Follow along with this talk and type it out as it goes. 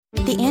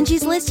The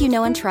Angie's List you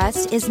know and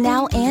trust is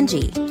now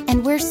Angie,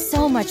 and we're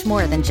so much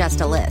more than just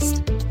a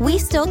list. We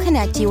still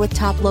connect you with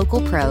top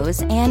local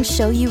pros and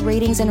show you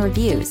ratings and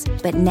reviews,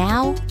 but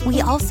now we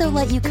also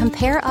let you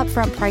compare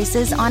upfront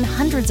prices on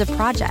hundreds of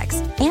projects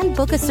and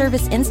book a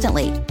service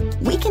instantly.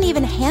 We can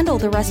even handle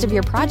the rest of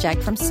your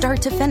project from start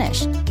to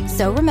finish.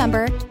 So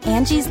remember,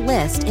 Angie's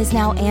List is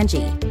now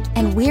Angie,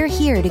 and we're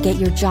here to get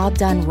your job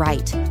done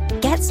right.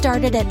 Get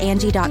started at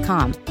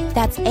Angie.com.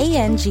 That's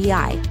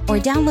ANGI, or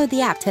download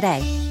the app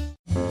today.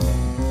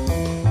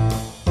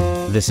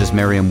 This is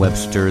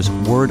Merriam-Webster's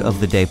Word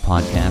of the Day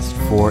podcast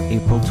for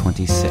April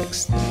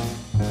 26th.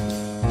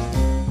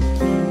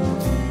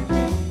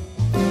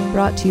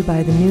 Brought to you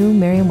by the new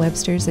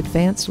Merriam-Webster's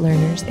Advanced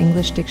Learners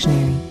English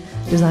Dictionary,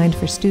 designed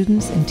for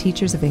students and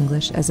teachers of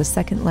English as a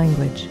second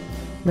language.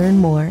 Learn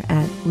more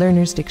at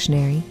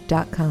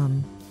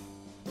learnersdictionary.com.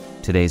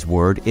 Today's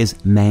word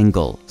is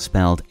mangle,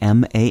 spelled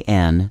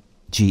M-A-N-G-L-E.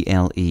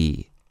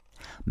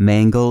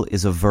 Mangle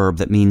is a verb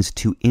that means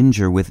to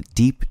injure with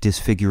deep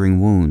disfiguring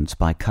wounds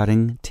by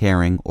cutting,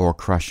 tearing, or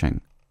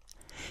crushing.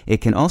 It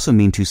can also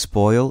mean to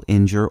spoil,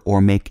 injure, or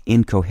make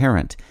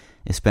incoherent,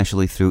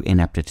 especially through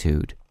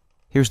ineptitude.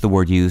 Here's the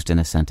word used in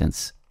a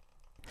sentence.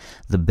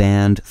 The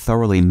band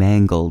thoroughly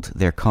mangled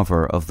their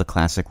cover of the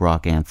classic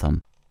rock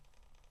anthem.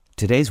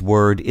 Today's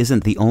word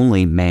isn't the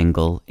only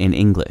mangle in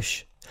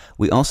English.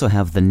 We also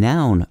have the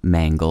noun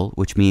mangle,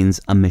 which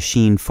means a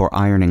machine for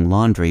ironing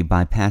laundry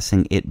by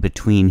passing it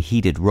between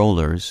heated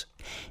rollers,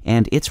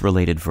 and its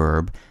related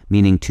verb,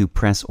 meaning to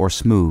press or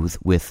smooth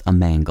with a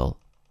mangle.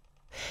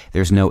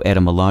 There's no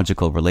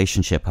etymological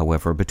relationship,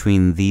 however,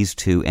 between these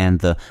two and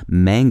the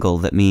mangle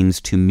that means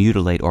to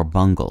mutilate or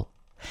bungle.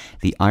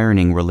 The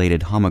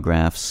ironing-related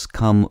homographs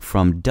come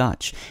from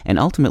Dutch and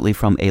ultimately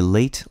from a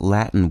late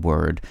Latin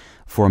word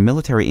for a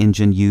military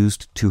engine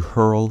used to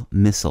hurl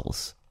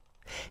missiles.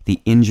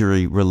 The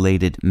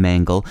injury-related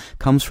mangle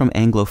comes from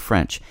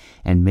Anglo-French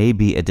and may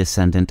be a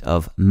descendant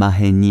of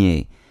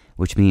mahaigner,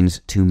 which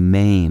means to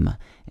maim,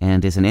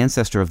 and is an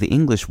ancestor of the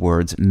English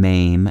words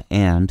maim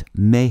and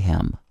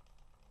mayhem.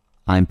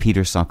 I'm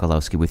Peter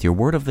Sokolowski with your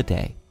Word of the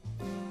Day.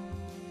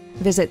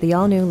 Visit the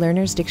all-new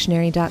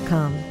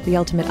learnersdictionary.com, the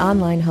ultimate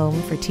online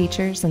home for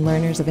teachers and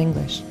learners of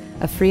English.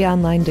 A free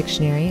online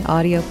dictionary,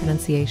 audio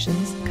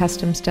pronunciations,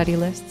 custom study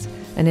lists,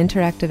 and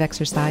interactive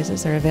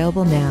exercises are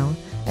available now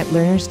at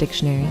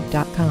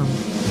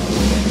learnersdictionary.com.